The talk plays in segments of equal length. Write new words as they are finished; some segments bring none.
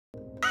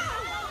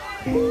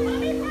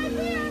Mommy's right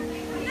here.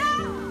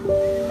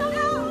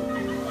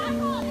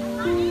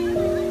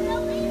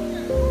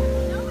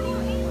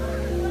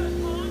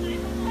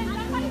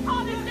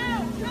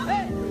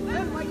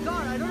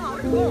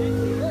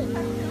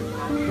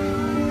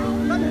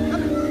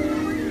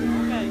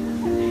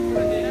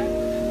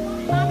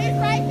 Mommy's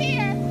right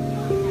here.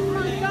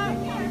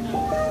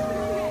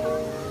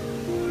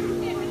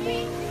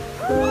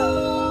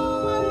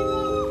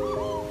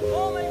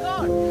 Oh my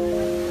God!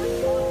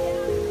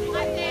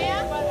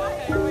 Isaiah.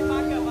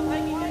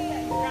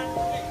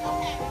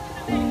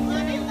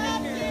 Mommy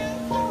loves you.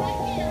 I'm right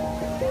here.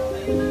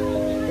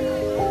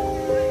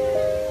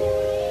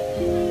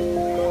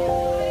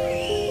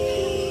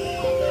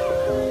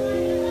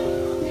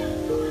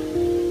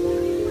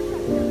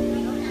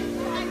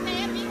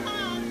 Isaiah, be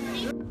calm.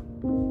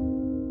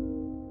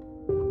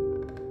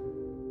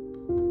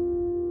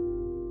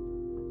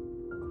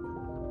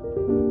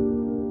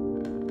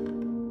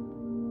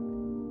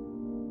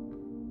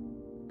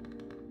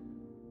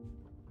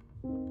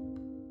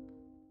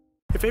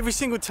 If every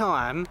single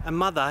time a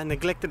mother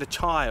neglected a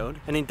child,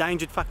 an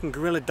endangered fucking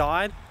gorilla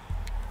died,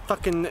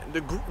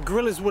 the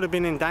gorillas would have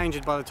been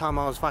endangered by the time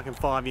I was fucking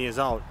 5 years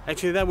old.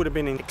 Actually, they would have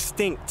been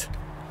extinct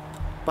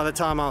by the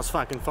time I was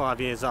fucking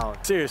 5 years old.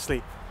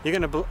 Seriously, you're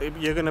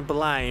gonna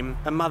blame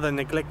a mother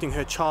neglecting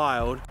her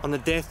child on the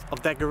death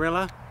of that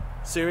gorilla?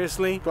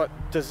 Seriously? But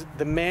does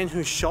the man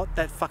who shot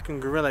that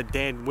fucking gorilla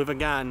dead with a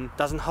gun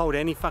doesn't hold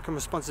any fucking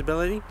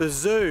responsibility? The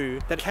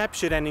zoo that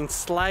captured and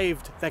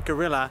enslaved that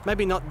gorilla,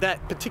 maybe not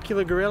that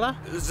particular gorilla,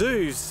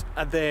 zoos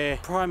are there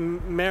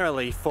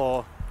primarily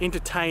for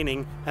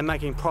entertaining and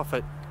making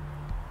profit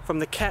from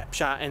the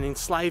capture and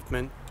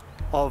enslavement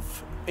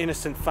of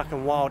innocent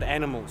fucking wild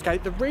animals. Okay,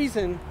 the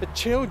reason the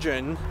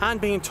children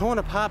aren't being torn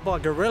apart by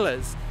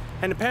gorillas,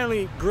 and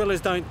apparently gorillas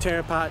don't tear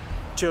apart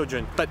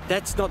children, but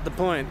that's not the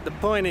point. The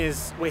point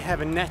is we have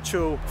a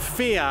natural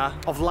fear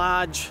of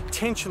large,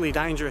 potentially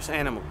dangerous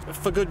animals,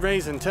 for good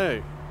reason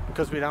too,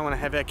 because we don't want to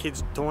have our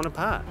kids torn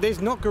apart.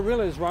 There's not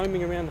gorillas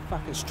roaming around the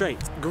fucking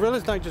streets.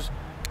 Gorillas don't just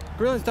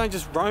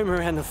roam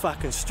around the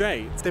fucking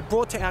streets. They're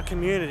brought to our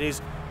communities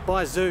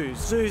by zoos.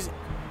 Zoos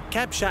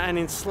capture and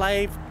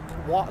enslave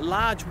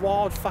large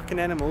wild fucking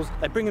animals.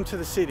 They bring them to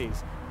the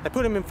cities. They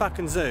put them in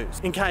fucking zoos,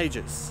 in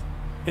cages,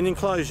 in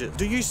enclosures.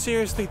 Do you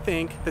seriously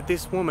think that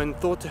this woman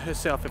thought to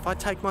herself, if I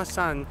take my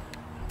son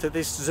to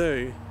this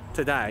zoo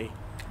today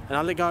and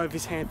I let go of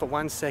his hand for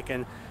 1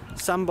 second,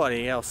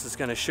 somebody else is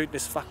gonna shoot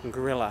this fucking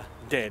gorilla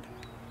dead?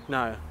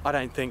 No, I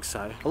don't think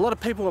so. A lot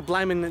of people are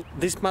blaming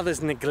this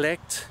mother's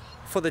neglect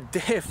for the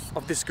death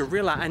of this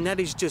gorilla, and that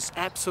is just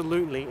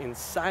absolutely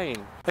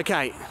insane.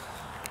 Okay.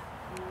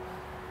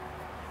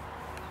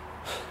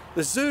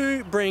 The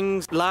zoo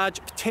brings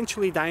large,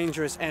 potentially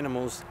dangerous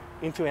animals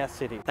into our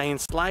city. They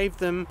enslave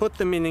them, put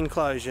them in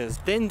enclosures,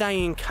 then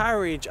they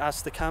encourage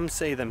us to come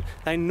see them.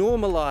 They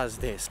normalise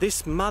this.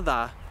 This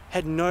mother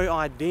had no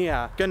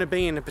idea going to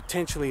be in a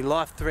potentially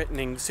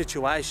life-threatening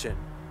situation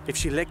if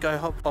she let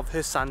go of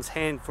her son's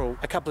hand for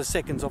a couple of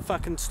seconds or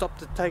fucking stop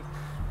to take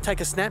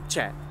a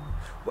Snapchat.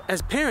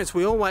 As parents,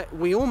 we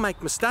all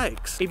make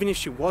mistakes, even if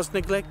she was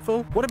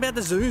neglectful. What about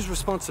the zoo's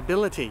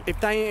responsibility? If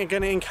they are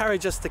going to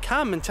encourage us to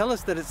come and tell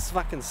us that it's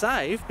fucking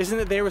safe, isn't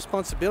it their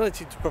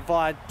responsibility to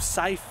provide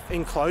safe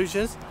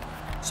enclosures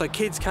so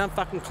kids can't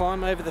fucking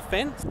climb over the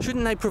fence?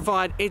 Shouldn't they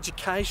provide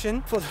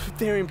education for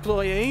their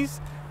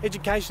employees?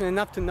 Education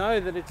enough to know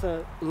that it's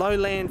a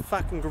lowland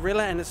fucking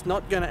gorilla and it's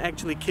not going to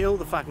actually kill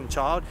the fucking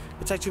child.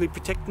 It's actually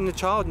protecting the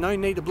child. No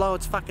need to blow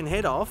its fucking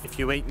head off. If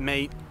you eat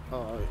meat,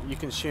 or you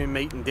consume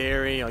meat and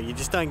dairy, or you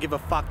just don't give a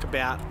fuck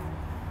about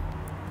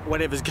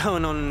whatever's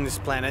going on this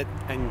planet,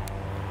 and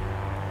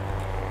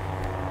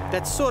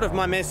that's sort of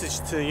my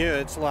message to you.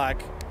 It's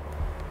like,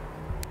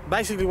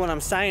 basically what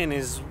I'm saying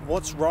is,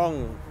 what's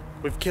wrong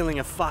with killing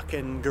a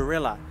fucking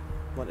gorilla?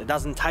 What, it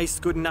doesn't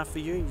taste good enough for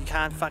you? You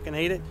can't fucking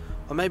eat it?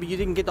 Or maybe you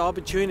didn't get the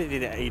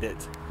opportunity to eat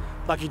it,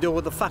 like you do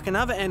with the fucking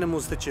other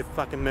animals that you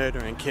fucking murder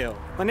and kill.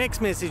 My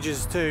next message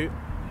is to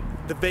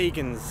the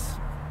vegans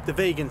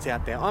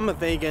out there. I'm a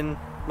vegan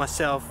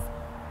myself,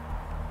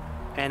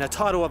 and the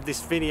title of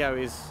this video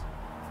is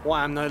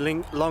why I'm no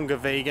longer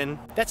vegan.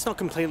 That's not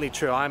completely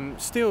true. I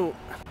still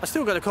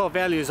got the core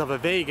values of a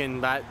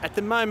vegan, but at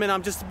the moment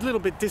I'm just a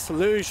little bit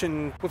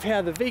disillusioned with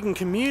how the vegan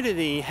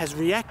community has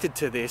reacted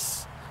to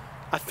this.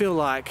 I feel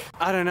like,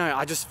 I don't know,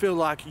 I just feel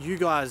like you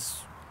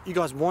guys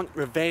want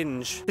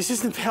revenge. This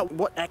isn't about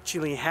what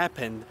actually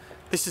happened.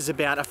 This is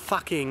about a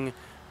fucking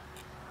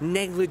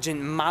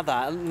negligent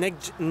mother,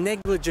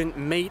 negligent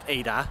meat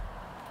eater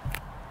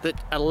that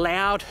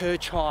allowed her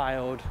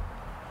child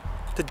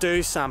to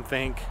do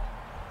something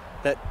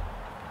that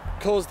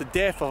caused the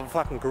death of a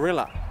fucking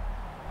gorilla.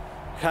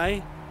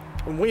 Okay?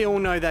 And we all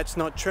know that's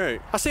not true.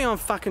 I see on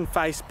fucking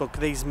Facebook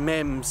these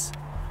memes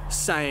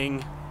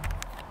saying,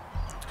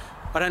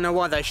 I don't know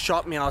why they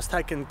shot me. I was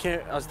taking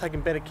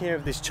better care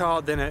of this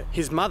child than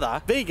his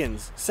mother.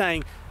 Vegans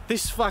saying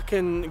this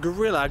fucking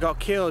gorilla got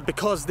killed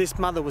because this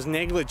mother was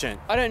negligent.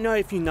 I don't know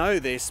if you know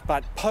this,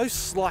 but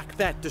posts like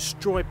that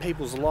destroy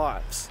people's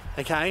lives.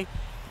 okay?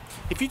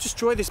 If you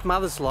destroy this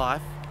mother's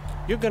life,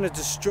 you're gonna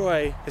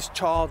destroy this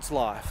child's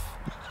life,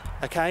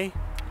 okay?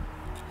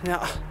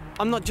 Now,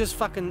 I'm not just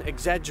fucking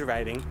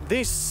exaggerating.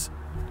 This,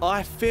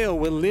 I feel,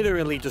 will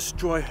literally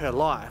destroy her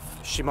life.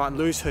 She might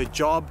lose her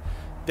job,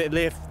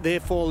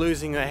 therefore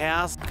losing her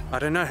house. I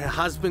don't know, her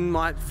husband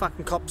might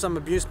fucking cop some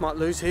abuse, might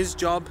lose his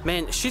job.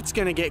 Man, shit's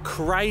gonna get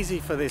crazy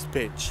for this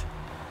bitch.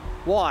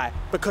 Why?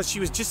 Because she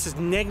was just as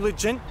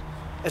negligent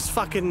as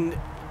fucking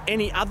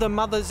any other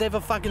mother's ever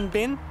fucking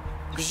been?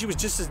 Because she was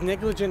just as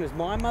negligent as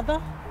my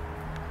mother?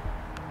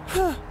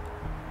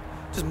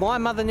 Does my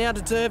mother now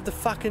deserve to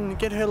fucking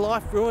get her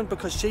life ruined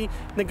because she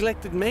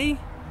neglected me?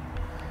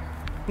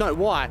 No,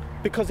 why?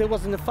 Because there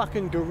wasn't a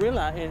fucking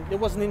gorilla and there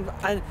wasn't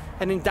an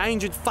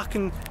endangered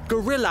fucking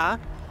gorilla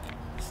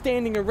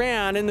standing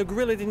around, and the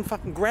gorilla didn't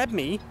fucking grab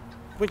me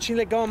when she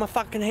let go of my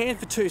fucking hand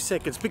for 2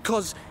 seconds.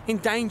 Because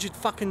endangered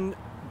fucking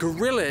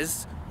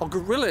gorillas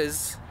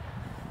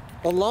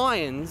or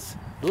lions,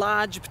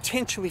 large,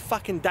 potentially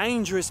fucking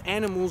dangerous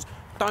animals,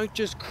 don't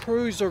just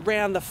cruise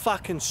around the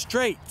fucking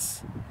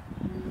streets.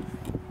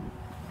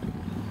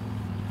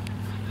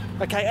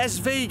 Okay, as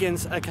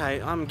vegans,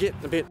 okay, I'm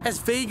getting a bit... As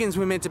vegans,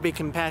 we're meant to be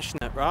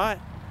compassionate, right?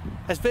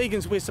 As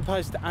vegans, we're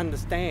supposed to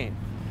understand.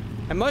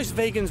 And most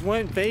vegans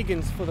weren't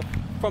vegans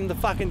from the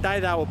fucking day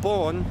they were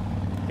born,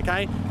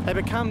 okay? They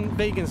become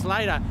vegans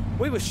later.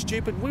 We were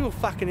stupid, we were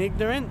fucking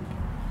ignorant.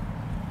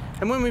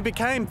 And when we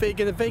became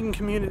vegan, the vegan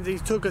community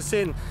took us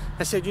in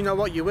and said, you know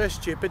what, you were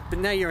stupid, but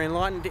now you're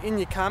enlightened, in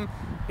you come,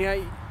 you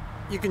know,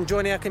 you can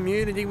join our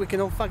community, we can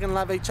all fucking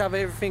love each other,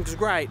 everything's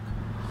great.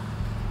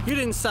 You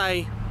didn't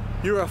say,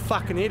 you're a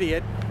fucking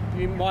idiot,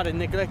 you might have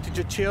neglected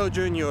your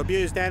children, you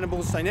abused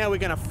animals, so now we're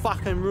gonna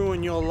fucking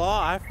ruin your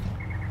life.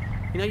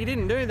 You know, you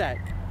didn't do that.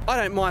 I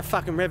don't mind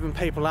fucking revving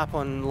people up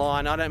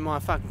online, I don't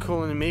mind fucking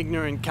calling them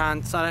ignorant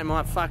cunts, I don't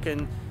mind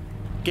fucking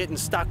getting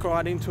stuck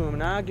right into them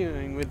and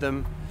arguing with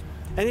them.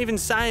 And even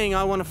saying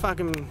I want to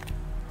fucking,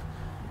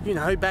 you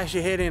know, bash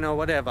your head in or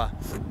whatever.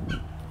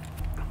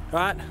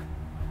 Right?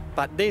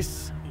 But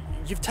this,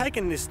 you've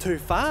taken this too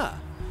far.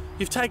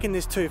 You've taken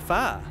this too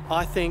far.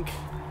 I think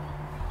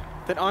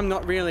that I'm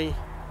not really,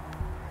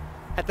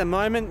 at the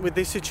moment with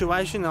this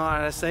situation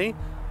I see,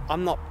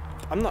 I'm not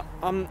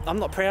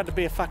proud to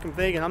be a fucking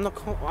vegan. I'm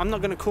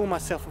not gonna call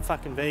myself a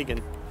fucking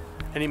vegan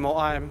anymore.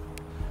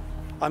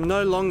 I'm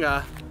no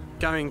longer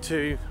going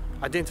to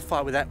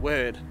identify with that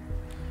word.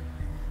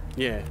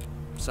 Yeah,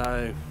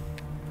 so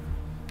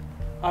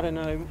I don't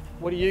know,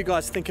 what do you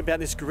guys think about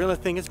this gorilla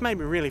thing? It's made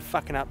me really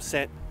fucking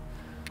upset.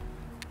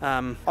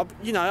 You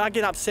know, I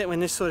get upset when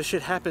this sort of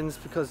shit happens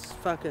because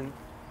fucking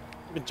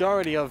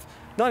majority of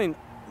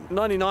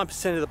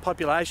 99% of the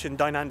population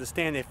don't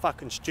understand, they're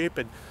fucking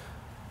stupid.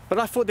 But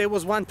I thought there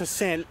was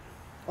 1%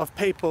 of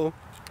people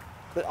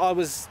that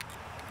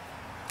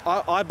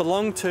I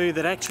belonged to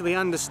that actually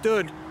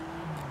understood,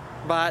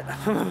 but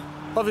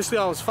obviously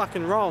I was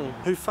fucking wrong.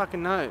 Who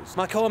fucking knows?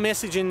 My core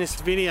message in this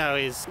video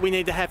is we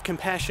need to have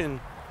compassion.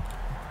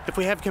 If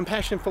we have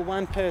compassion for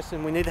one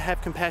person, we need to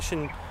have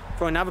compassion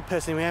for another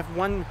person. We have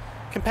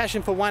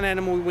compassion for one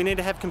animal, we need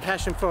to have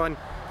compassion for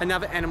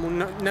another animal,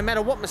 no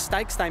matter what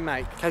mistakes they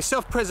make. Okay,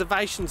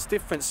 self-preservation's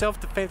different,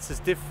 self-defense is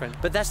different,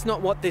 but that's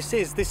not what this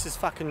is. This is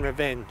fucking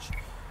revenge.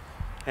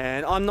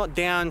 And I'm not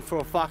down for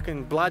a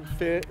fucking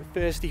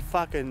bloodthirsty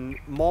fucking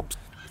mob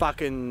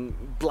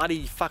fucking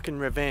bloody fucking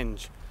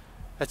revenge.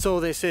 That's all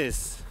this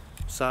is.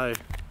 So,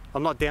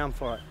 I'm not down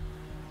for it.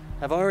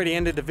 Have I already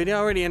ended the video? I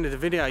already ended the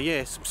video,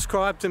 yeah.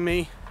 Subscribe to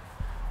me,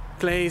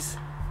 please.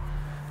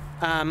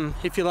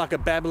 If you like a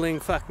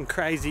babbling, fucking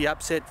crazy,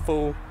 upset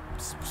fool,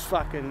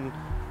 fucking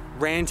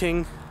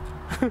ranting,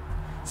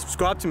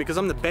 subscribe to me because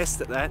I'm the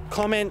best at that.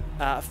 Comment,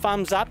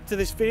 thumbs up to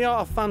this video,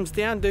 or thumbs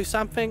down, do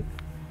something.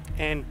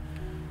 And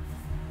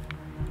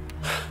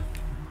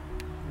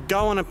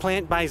go on a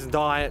plant-based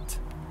diet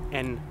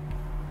and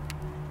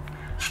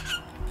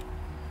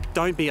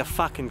don't be a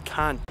fucking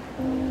cunt.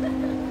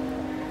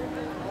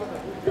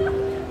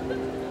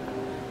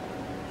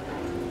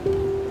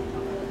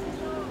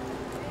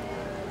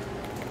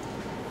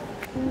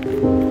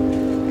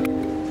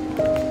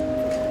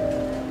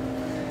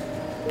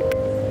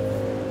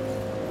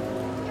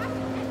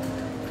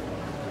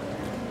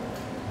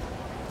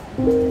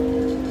 Thank you.